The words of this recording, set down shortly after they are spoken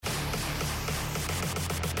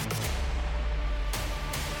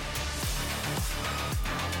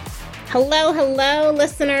Hello,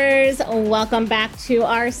 listeners. Welcome back to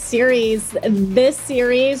our series. This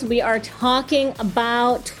series, we are talking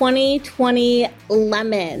about 2020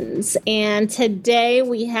 lemons. And today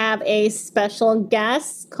we have a special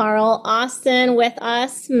guest, Carl Austin, with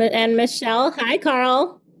us, and Michelle. Hi,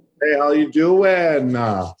 Carl. Hey, how you doing?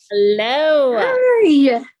 Hello.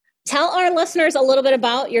 Hi. Tell our listeners a little bit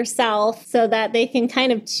about yourself so that they can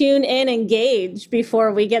kind of tune in and engage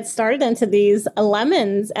before we get started into these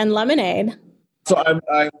lemons and lemonade. So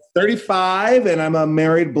I'm 35 and I'm a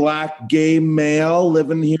married Black gay male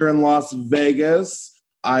living here in Las Vegas.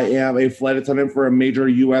 I am a flight attendant for a major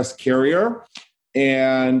U.S. carrier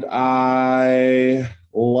and I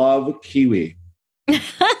love kiwi.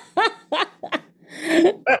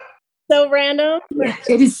 So random.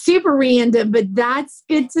 It is super random, but that's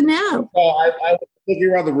good to know. So I was looking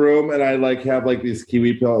around the room and I have these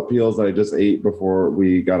kiwi peels that I just ate before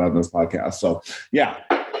we got on this podcast. So yeah,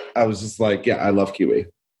 I was just I love kiwi.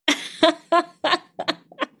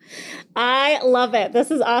 I love it.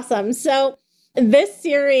 This is awesome. So this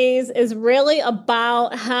series is really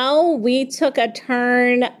about how we took a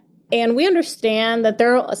turn, and we understand that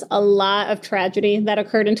there was a lot of tragedy that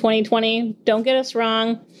occurred in 2020. Don't get us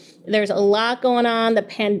wrong. There's a lot going on. The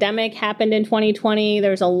pandemic happened in 2020.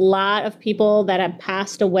 There's a lot of people that have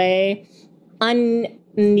passed away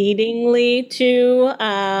unneedingly to.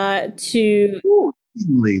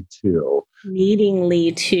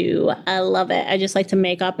 Needingly to. I love it. I just like to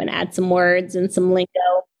make up and add some words and some lingo,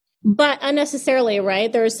 but unnecessarily,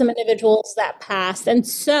 right? There are some individuals that passed. And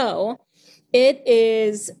so it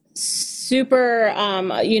is super,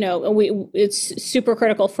 it's super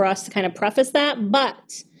critical for us to kind of preface that,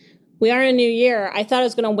 but we are in a new year. I thought I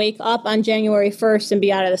was going to wake up on January 1st and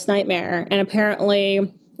be out of this nightmare. And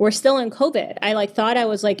apparently we're still in COVID. I thought I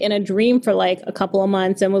was in a dream for a couple of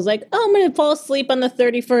months and was oh, I'm going to fall asleep on the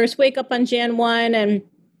 31st, wake up on Jan 1. And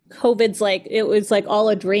COVID's it was all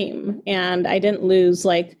a dream. And I didn't lose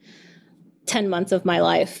 10 months of my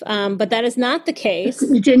life. But that is not the case.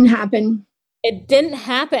 It didn't happen. It didn't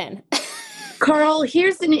happen. Carl,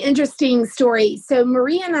 here's an interesting story. So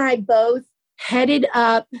Maria and I both headed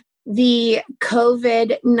up the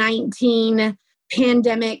COVID-19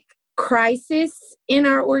 pandemic crisis in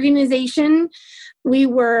our organization. We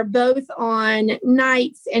were both on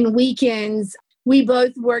nights and weekends. We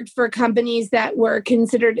both worked for companies that were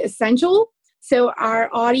considered essential. So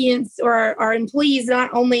our audience or our employees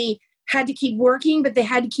not only had to keep working, but they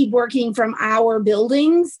had to keep working from our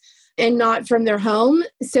buildings and not from their home.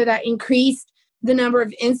 So that increased the number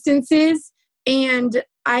of instances. And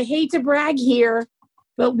I hate to brag here,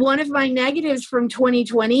 but one of my negatives from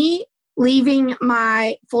 2020, leaving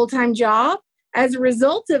my full-time job, as a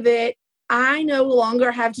result of it, I no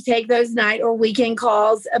longer have to take those night or weekend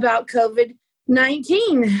calls about COVID-19.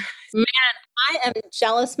 Man, I am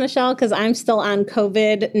jealous, Michelle, because I'm still on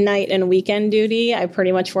COVID night and weekend duty. I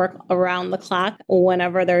pretty much work around the clock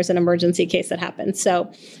whenever there's an emergency case that happens.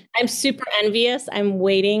 So I'm super envious. I'm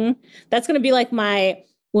waiting. That's going to be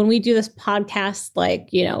when we do this podcast,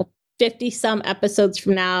 50 some episodes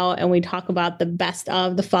from now, and we talk about the best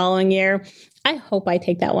of the following year. I hope I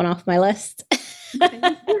take that one off my list. All I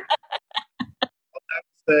have to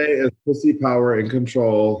say is pussy power and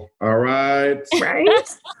control. All right.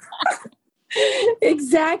 Right?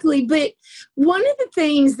 Exactly. But one of the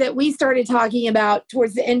things that we started talking about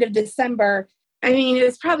towards the end of December, it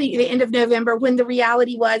was probably the end of November, when the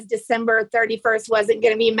reality was December 31st wasn't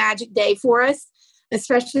going to be a magic day for us,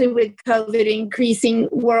 especially with COVID increasing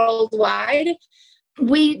worldwide.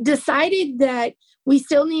 We decided that we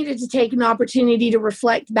still needed to take an opportunity to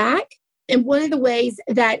reflect back. And one of the ways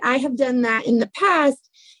that I have done that in the past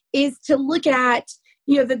is to look at,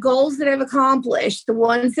 the goals that I've accomplished, the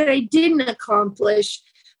ones that I didn't accomplish,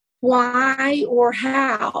 why or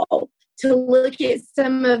how, to look at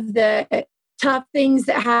some of the tough things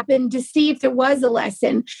that happened to see if there was a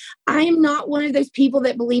lesson. I am not one of those people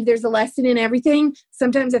that believe there's a lesson in everything.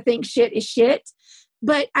 Sometimes I think shit is shit,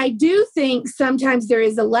 but I do think sometimes there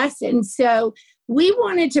is a lesson. So we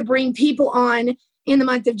wanted to bring people on in the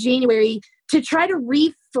month of January to try to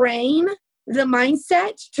reframe the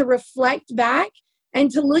mindset, to reflect back and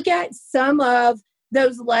to look at some of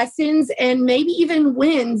those lessons and maybe even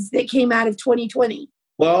wins that came out of 2020.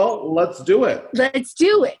 Well, let's do it. Let's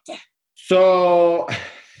do it. So,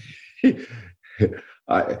 you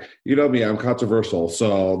know me, I'm controversial.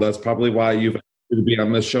 So that's probably why you've asked me to be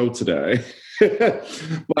on this show today.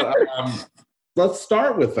 But let's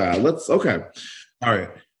start with that. Okay. All right.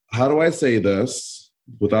 How do I say this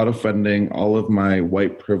without offending all of my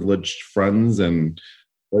white privileged friends and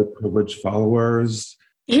white privileged followers?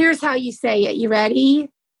 Here's how you say it. You ready?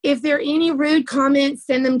 if there are any rude comments,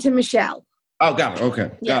 send them to Michelle. Oh, got it.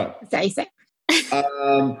 Okay, got it. Say.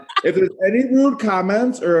 If there's any rude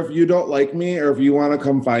comments, or if you don't like me, or if you want to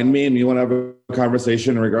come find me and you want to have a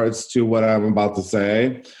conversation in regards to what I'm about to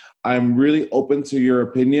say, I'm really open to your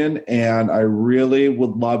opinion, and I really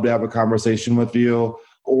would love to have a conversation with you,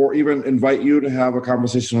 or even invite you to have a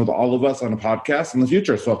conversation with all of us on a podcast in the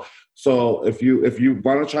future. So if you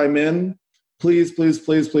want to chime in, please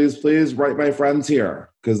write my friends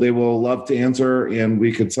here, because they will love to answer, and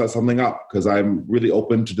we could set something up, because I'm really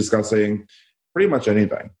open to discussing pretty much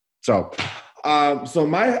anything. So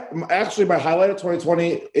my highlight of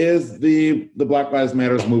 2020 is the Black Lives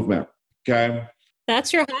Matters movement. Okay.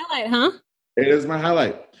 That's your highlight, huh? It is my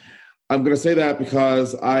highlight. I'm going to say that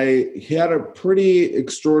because I had a pretty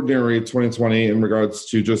extraordinary 2020 in regards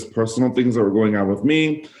to just personal things that were going on with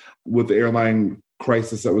me, with the airline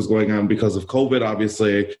crisis that was going on because of COVID.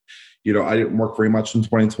 Obviously, I didn't work very much in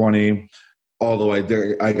 2020. Although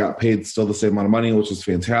I got paid still the same amount of money, which is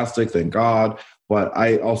fantastic, thank God. But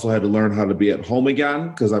I also had to learn how to be at home again,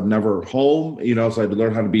 because I'm never home, so I had to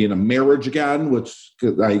learn how to be in a marriage again, which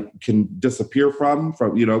I can disappear from,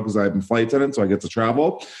 because I'm a flight attendant, so I get to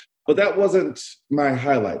travel. But that wasn't my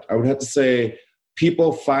highlight. I would have to say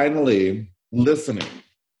people finally listening.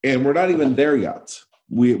 And we're not even there yet.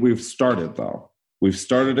 We've started, though. We've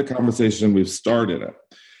started a conversation. We've started it.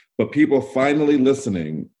 But people finally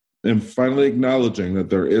listening and finally acknowledging that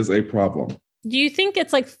there is a problem. Do you think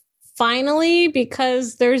it's like finally,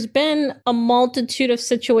 because there's been a multitude of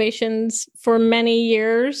situations for many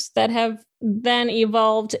years that have then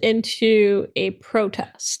evolved into a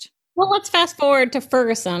protest? Well, let's fast forward to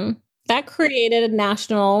Ferguson. That created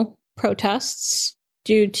national protests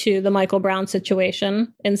due to the Michael Brown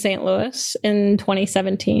situation in St. Louis in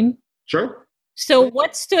 2017. Sure. So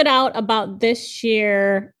what stood out about this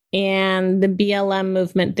year and the BLM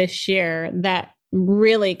movement this year that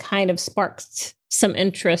really kind of sparked some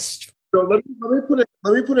interest? So let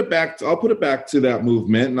me put it back. I'll put it back to that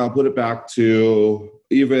movement, and I'll put it back to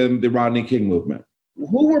even the Rodney King movement.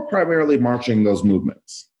 Who were primarily marching those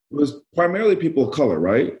movements? It was primarily people of color,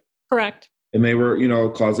 right? Correct. And they were,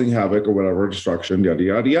 causing havoc or whatever, destruction, yada,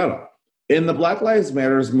 yada, yada. In the Black Lives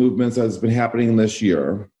Matters movements that's been happening this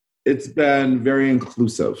year, it's been very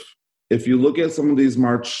inclusive. If you look at some of these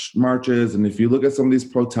marches, and if you look at some of these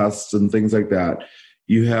protests and things like that,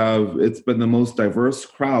 it's been the most diverse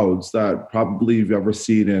crowds that probably you've ever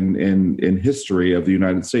seen in history of the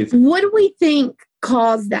United States. What do we think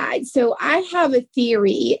caused that? So I have a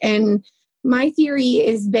theory, and my theory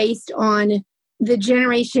is based on the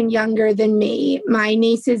generation younger than me, my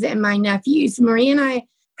nieces and my nephews. Marie and I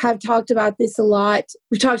have talked about this a lot.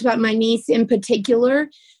 We've talked about my niece in particular.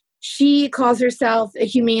 She calls herself a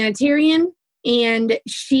humanitarian, and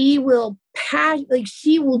she will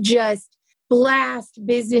just blast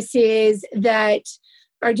businesses that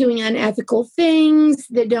are doing unethical things,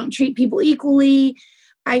 that don't treat people equally.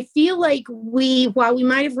 I feel like while we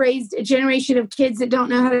might have raised a generation of kids that don't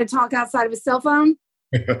know how to talk outside of a cell phone,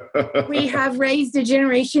 we have raised a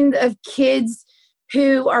generation of kids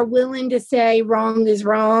who are willing to say wrong is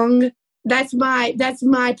wrong. That's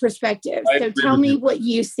my perspective. So tell me what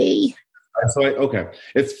you see. Okay.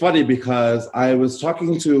 It's funny because I was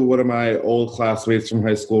talking to one of my old classmates from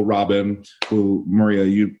high school, Robin, who, Maria,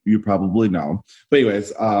 you probably know. But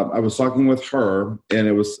anyways, I was talking with her, and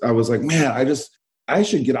I was like, man, I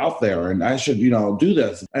should get out there, and I should, do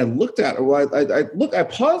this. I looked at it. I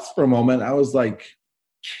paused for a moment. I was like,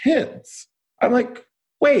 kids. I'm like,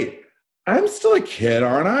 wait, I'm still a kid,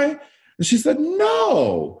 aren't I? And she said,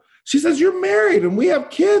 no. She says, you're married and we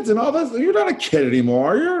have kids and all this. You're not a kid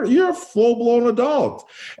anymore. You're a full-blown adult.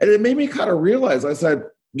 And it made me kind of realize, I said,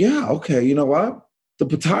 yeah, okay, you know what? The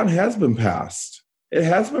baton has been passed. It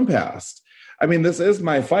has been passed. I mean, this is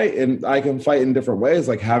my fight, and I can fight in different ways,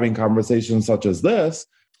 like having conversations such as this.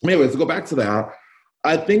 Anyways, to go back to that,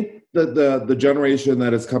 I think that the generation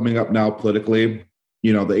that is coming up now politically, the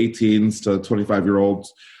 18s to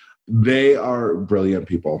 25-year-olds, they are brilliant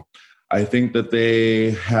people. I think that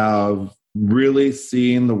they have really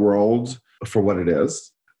seen the world for what it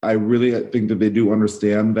is. I really think that they do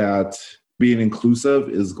understand that being inclusive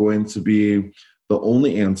is going to be the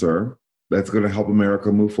only answer that's going to help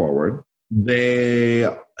America move forward.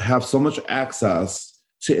 They have so much access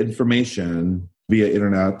to information via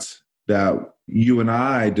internet that you and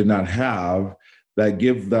I did not have, that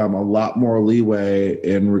give them a lot more leeway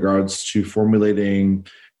in regards to formulating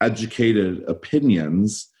educated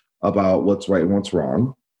opinions about what's right and what's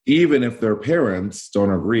wrong, even if their parents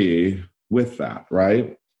don't agree with that,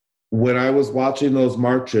 right? When I was watching those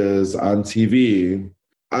marches on TV,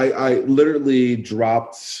 I literally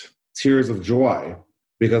dropped tears of joy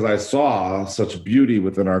because I saw such beauty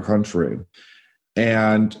within our country.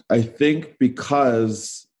 And I think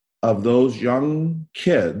because of those young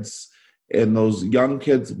kids and those young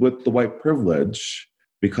kids with the white privilege,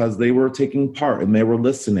 because they were taking part and they were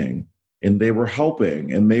listening and they were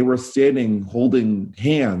helping and they were standing, holding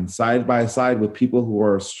hands side by side with people who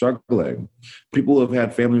are struggling, people who have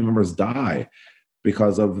had family members die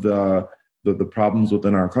because of the problems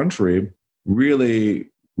within our country,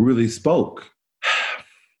 really, really spoke.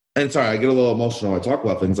 And sorry, I get a little emotional. I talk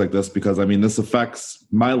about things like this because, I mean, this affects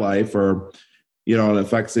my life, or, you know, it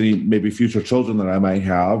affects any maybe future children that I might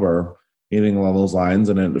have, or anything along those lines.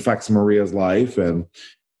 And it affects Maria's life. And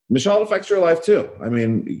Michelle, it affects your life too. I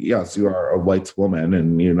mean, yes, you are a white woman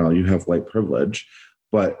and, you know, you have white privilege.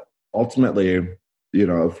 But ultimately, you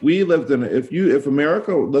know, if we lived in, if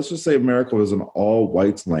America, let's just say America was an all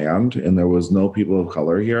white land and there was no people of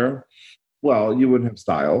color here, well, you wouldn't have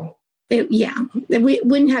style. Yeah. We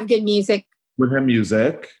wouldn't have good music. Wouldn't have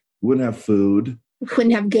music. Wouldn't have food.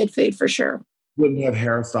 Wouldn't have good food for sure. Wouldn't have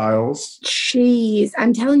hairstyles. Jeez,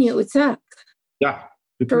 I'm telling you, it would suck. Yeah.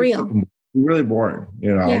 For real. Really boring,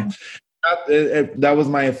 you know. Yeah. That was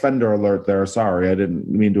my offender alert there. Sorry, I didn't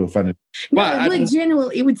mean to offend it. No,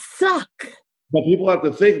 it would suck. But people have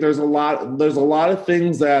to think there's a lot of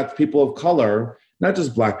things that people of color, not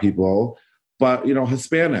just Black people, but, you know,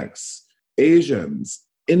 Hispanics, Asians,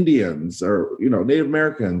 Indians, or, you know, Native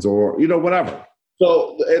Americans, or, you know, whatever.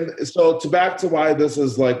 So to back to why this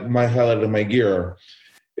is like my highlight of my year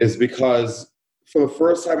is because for the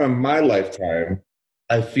first time in my lifetime,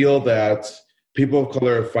 I feel that people of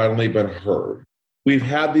color have finally been heard. We've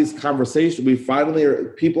had these conversations.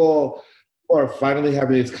 People are finally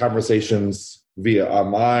having these conversations via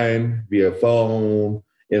online, via phone,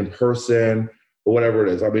 in person, or whatever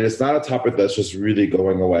it is. I mean, it's not a topic that's just really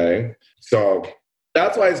going away. So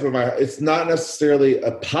that's why it's not necessarily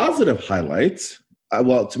a positive highlight.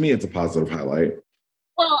 Well, to me, it's a positive highlight.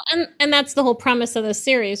 Well, and that's the whole premise of the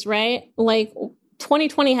series, right? Like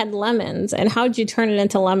 2020 had lemons, and how'd you turn it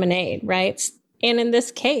into lemonade, right? And in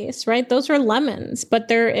this case, right, those are lemons, but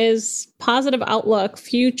there is positive outlook,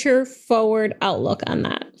 future forward outlook on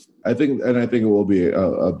that. I think it will be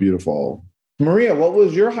a beautiful. Maria, what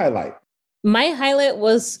was your highlight? My highlight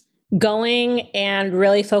was going and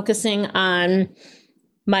really focusing on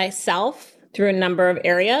myself through a number of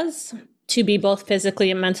areas to be both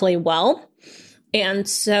physically and mentally well. And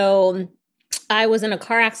so I was in a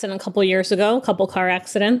car accident a couple car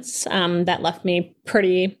accidents that left me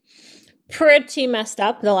pretty messed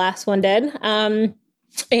up. The last one did. And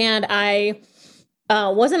I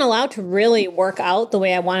wasn't allowed to really work out the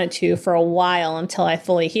way I wanted to for a while until I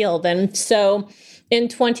fully healed. And so in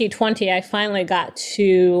 2020, I finally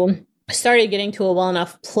started getting to a well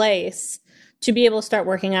enough place to be able to start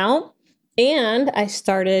working out. And I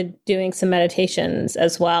started doing some meditations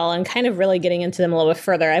as well and kind of really getting into them a little bit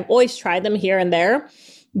further. I've always tried them here and there,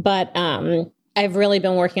 but I've really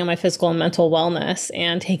been working on my physical and mental wellness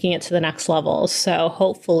and taking it to the next level. So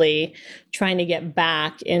hopefully trying to get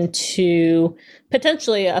back into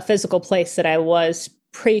potentially a physical place that I was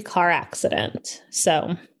pre-car accident.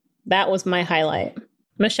 So that was my highlight.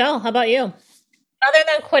 Michelle, how about you? Other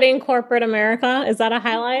than quitting corporate America, is that a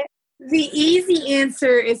highlight? The easy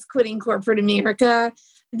answer is quitting corporate America.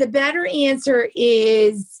 The better answer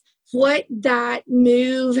is what that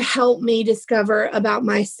move helped me discover about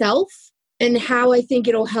myself and how I think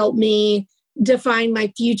it'll help me define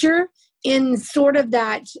my future. In sort of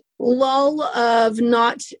that lull of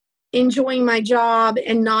not enjoying my job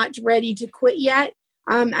and not ready to quit yet,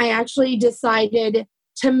 I actually decided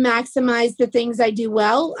to maximize the things I do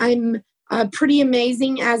well. I'm pretty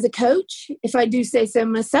amazing as a coach, if I do say so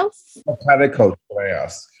myself. What kind of coach do I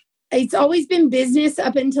ask? It's always been business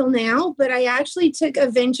up until now, but I actually took a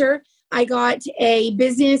venture. I got a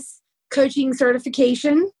business coaching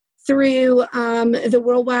certification through the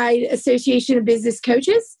Worldwide Association of Business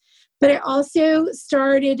Coaches, but I also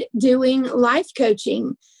started doing life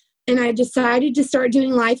coaching. And I decided to start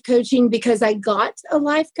doing life coaching because I got a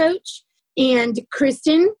life coach. And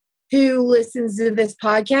Kristen, who listens to this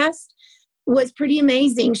podcast, was pretty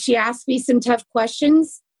amazing. She asked me some tough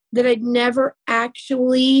questions that I'd never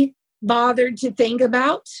actually bothered to think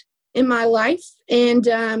about in my life. And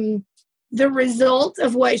the result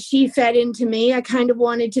of what she fed into me, I kind of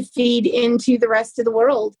wanted to feed into the rest of the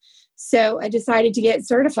world. So I decided to get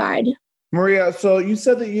certified. Maria, so you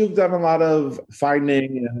said that you've done a lot of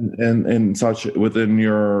finding and such within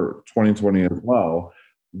your 2020 as well.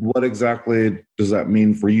 What exactly does that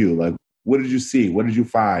mean for you? Like, what did you see? What did you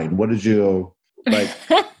find? What did you like?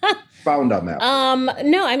 found on that?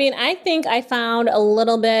 No, I mean, I think I found a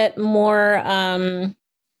little bit more,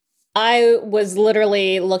 I was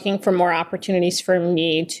literally looking for more opportunities for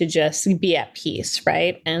me to just be at peace,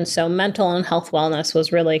 right? And so mental and health wellness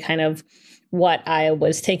was really kind of what I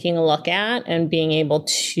was taking a look at, and being able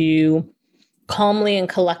to calmly and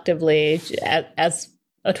collectively, as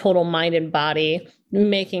a total mind and body,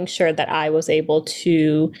 making sure that I was able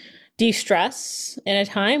to de-stress in a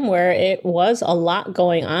time where it was a lot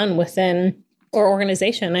going on within our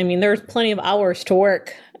organization. I mean, there's plenty of hours to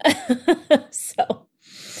work. So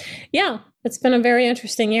yeah, it's been a very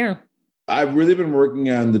interesting year. I've really been working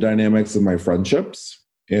on the dynamics of my friendships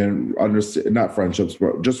and not friendships,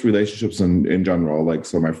 but just relationships in general. Like,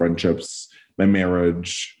 so my friendships, my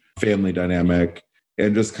marriage, family dynamic,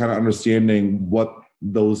 and just kind of understanding what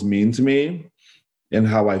those mean to me and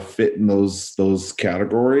how I fit in those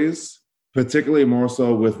categories, particularly more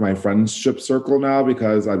so with my friendship circle now,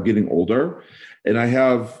 because I'm getting older and I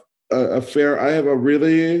have a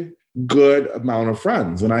really good amount of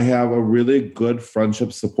friends, and I have a really good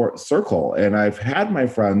friendship support circle. And I've had my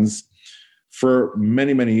friends for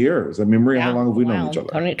many, many years. I mean, Maria, how long have we known each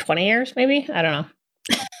other? 20 years, maybe? I don't know.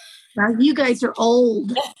 Now you guys are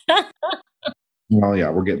old. Well, yeah,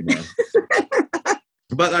 we're getting there.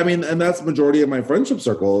 But I mean, and that's the majority of my friendship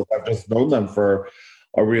circle. I've just known them for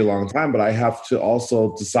a really long time, but I have to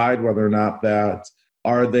also decide whether or not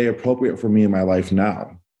are they appropriate for me in my life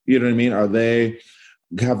now? You know what I mean? Are they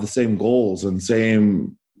have the same goals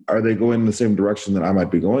and are they going in the same direction that I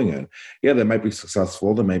might be going in? Yeah, they might be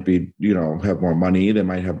successful. They might be, have more money. They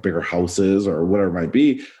might have bigger houses or whatever it might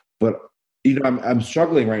be. But, I'm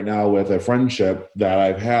struggling right now with a friendship that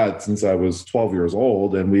I've had since I was 12 years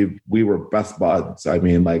old. And we were best buds. I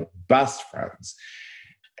mean, like best friends.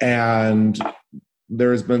 And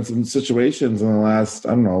there's been some situations in the last,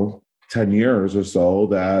 10 years or so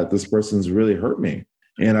that this person's really hurt me.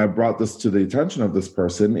 And I brought this to the attention of this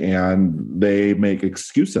person, and they make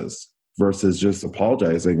excuses versus just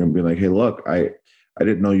apologizing and being like, hey, look, I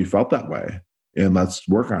didn't know you felt that way, and let's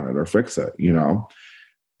work on it or fix it,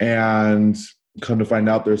 And come to find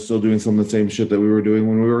out they're still doing some of the same shit that we were doing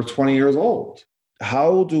when we were 20 years old.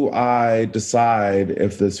 How do I decide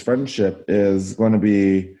if this friendship is going to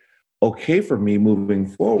be okay for me moving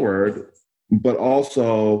forward, but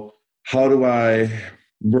also how do I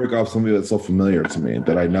break off somebody that's so familiar to me,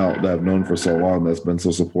 that I know, that I've known for so long, that's been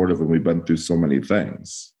so supportive, and we've been through so many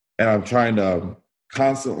things. And I'm trying to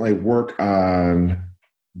constantly work on,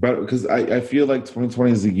 but because I feel like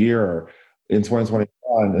 2020 is a year, in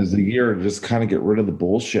 2021 is a year to just kind of get rid of the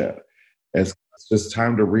bullshit. It's just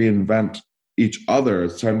time to reinvent each other.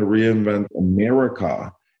 It's time to reinvent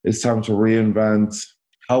America. It's time to reinvent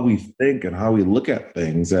how we think and how we look at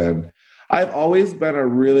things. And I've always been a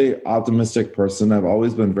really optimistic person. I've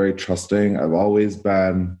always been very trusting. I've always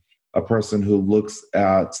been a person who looks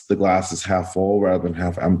at the glass as half full rather than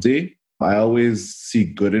half empty. I always see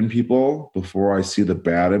good in people before I see the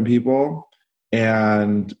bad in people.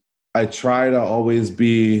 And I try to always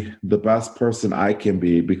be the best person I can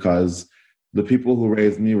be, because the people who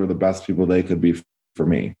raised me were the best people they could be for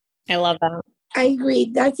me. I love that. I agree.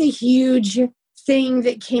 That's a huge thing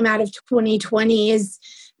that came out of 2020 is,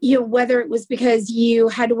 whether it was because you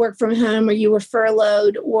had to work from home or you were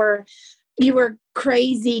furloughed or you were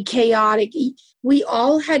crazy, chaotic. We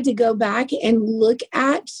all had to go back and look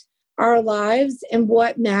at our lives and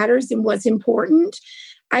what matters and what's important.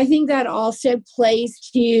 I think that also plays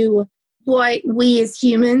to what we as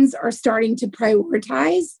humans are starting to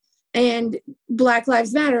prioritize, and Black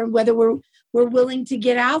Lives Matter, and whether we're willing to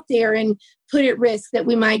get out there and put at risk that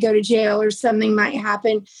we might go to jail or something might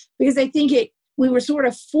happen. Because I think we were sort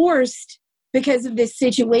of forced, because of this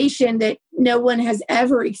situation that no one has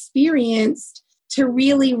ever experienced, to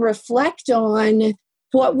really reflect on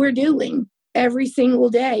what we're doing every single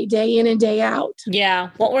day, day in and day out. Yeah,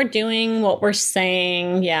 what we're doing, what we're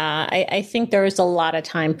saying. Yeah, I think there was a lot of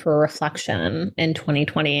time for reflection in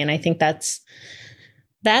 2020. And I think that's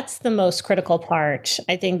the most critical part.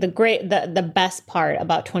 I think the best part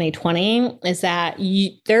about 2020 is that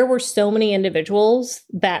there were so many individuals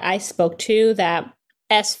that I spoke to that,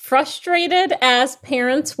 as frustrated as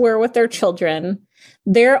parents were with their children,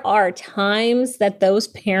 there are times that those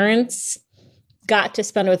parents got to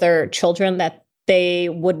spend with their children that they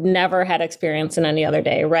would never had experienced in any other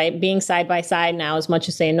day, right? Being side by side now, as much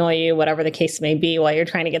as they annoy you, whatever the case may be, while you're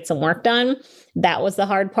trying to get some work done, that was the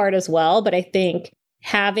hard part as well. But I think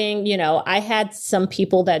having, I had some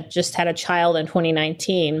people that just had a child in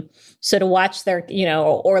 2019. So to watch their,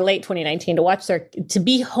 or late 2019, to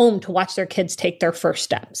be home to watch their kids take their first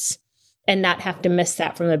steps and not have to miss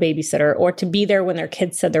that from the babysitter, or to be there when their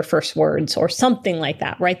kids said their first words or something like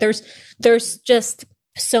that, right? There's just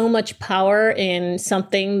so much power in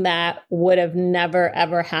something that would have never,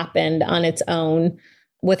 ever happened on its own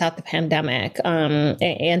without the pandemic.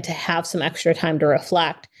 And to have some extra time to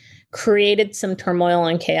reflect created some turmoil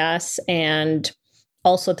and chaos, and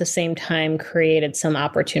also at the same time created some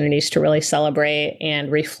opportunities to really celebrate and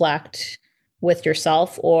reflect with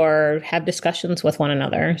yourself or have discussions with one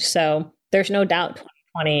another. So there's no doubt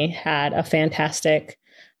 2020 had a fantastic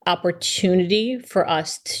opportunity for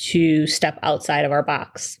us to step outside of our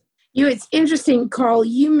box. It's interesting, Carl,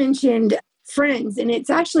 you mentioned friends, and it's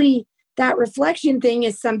actually that reflection thing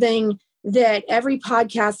is something that every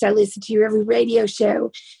podcast I listen to, every radio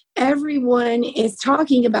show, everyone is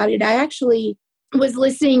talking about it. I actually was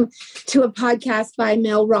listening to a podcast by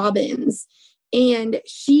Mel Robbins, and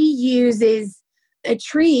she uses a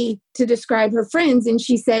tree to describe her friends. And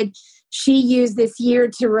she said she used this year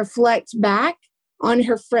to reflect back on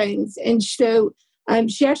her friends. And so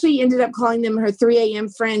she actually ended up calling them her 3 a.m.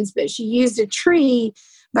 friends, but she used a tree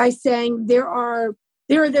by saying there are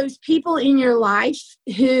those people in your life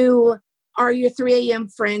who are your 3 a.m.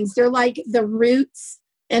 friends. They're like the roots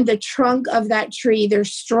and the trunk of that tree. They're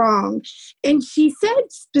strong. And she said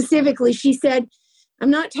specifically, she said, I'm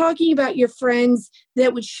not talking about your friends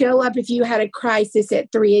that would show up if you had a crisis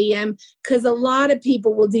at 3 a.m., because a lot of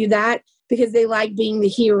people will do that because they like being the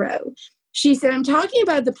hero. She said, I'm talking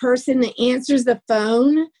about the person that answers the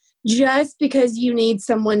phone just because you need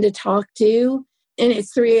someone to talk to, and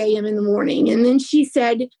it's 3 a.m. in the morning. And then she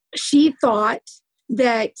said she thought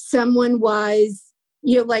that someone was,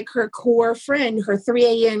 like her core friend, her 3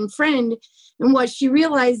 a.m. friend. And what she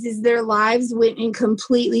realized is their lives went in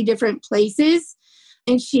completely different places.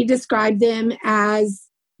 And she described them as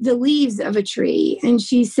the leaves of a tree. And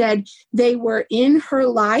she said they were in her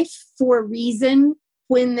life for a reason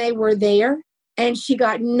when they were there. And she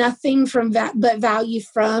got nothing from that but value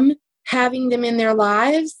from having them in their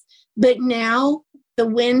lives. But now the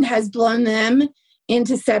wind has blown them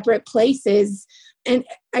into separate places. And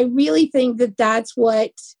I really think that that's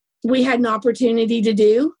what we had an opportunity to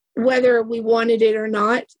do, whether we wanted it or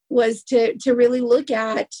not, was to really look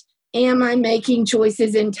at, am I making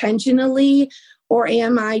choices intentionally, or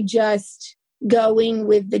am I just going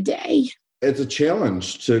with the day? It's a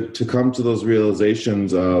challenge to come to those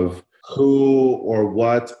realizations of who or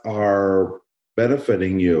what are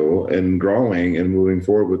benefiting you and growing and moving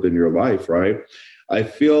forward within your life, right? I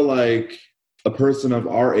feel like a person of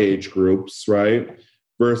our age groups, right,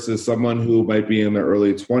 versus someone who might be in their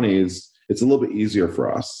early 20s, it's a little bit easier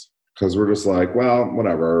for us because we're just like, well,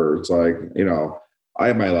 whatever. It's like, I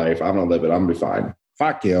have my life. I'm going to live it. I'm going to be fine.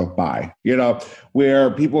 Fuck you. Bye.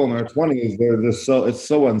 Where people in their 20s, they're just it's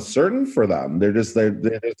so uncertain for them.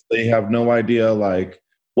 They have no idea like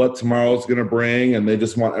what tomorrow's going to bring. And they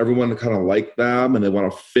just want everyone to kind of like them and they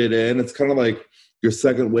want to fit in. It's kind of like your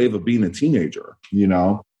second wave of being a teenager,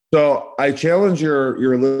 So I challenge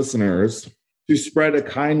your listeners to spread a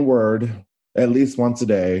kind word at least once a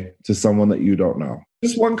day to someone that you don't know.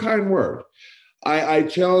 Just one kind word. I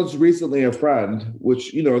challenged recently a friend,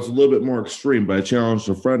 which, it's a little bit more extreme, but I challenged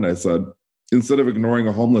a friend. I said, instead of ignoring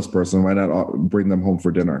a homeless person, why not bring them home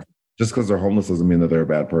for dinner? Just because they're homeless doesn't mean that they're a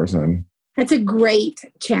bad person. That's a great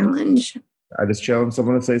challenge. I just challenge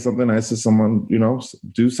someone to say something nice to someone,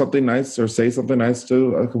 do something nice or say something nice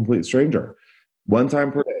to a complete stranger. One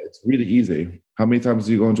time per day. It's really easy. How many times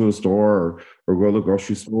do you go into a store or go to the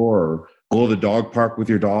grocery store or go to the dog park with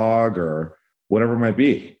your dog or whatever it might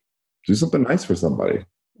be? Do something nice for somebody.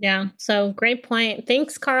 Yeah. So great point.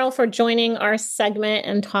 Thanks, Carl, for joining our segment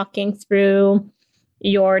and talking through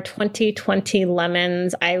your 2020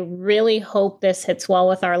 lemons. I really hope this hits well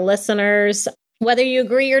with our listeners, whether you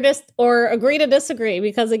agree or agree to disagree,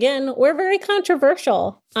 because again, we're very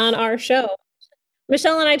controversial on our show.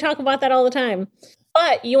 Michelle and I talk about that all the time.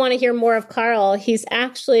 But you want to hear more of Carl. He's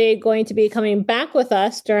actually going to be coming back with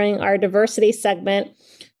us during our diversity segment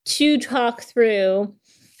to talk through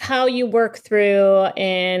how you work through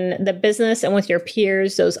in the business and with your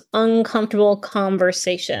peers, those uncomfortable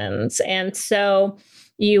conversations. And so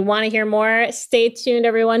you want to hear more, stay tuned,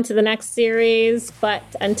 everyone, to the next series. But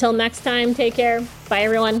until next time, take care. Bye,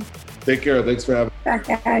 everyone. Take care. Thanks for having me.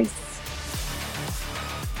 Bye, guys.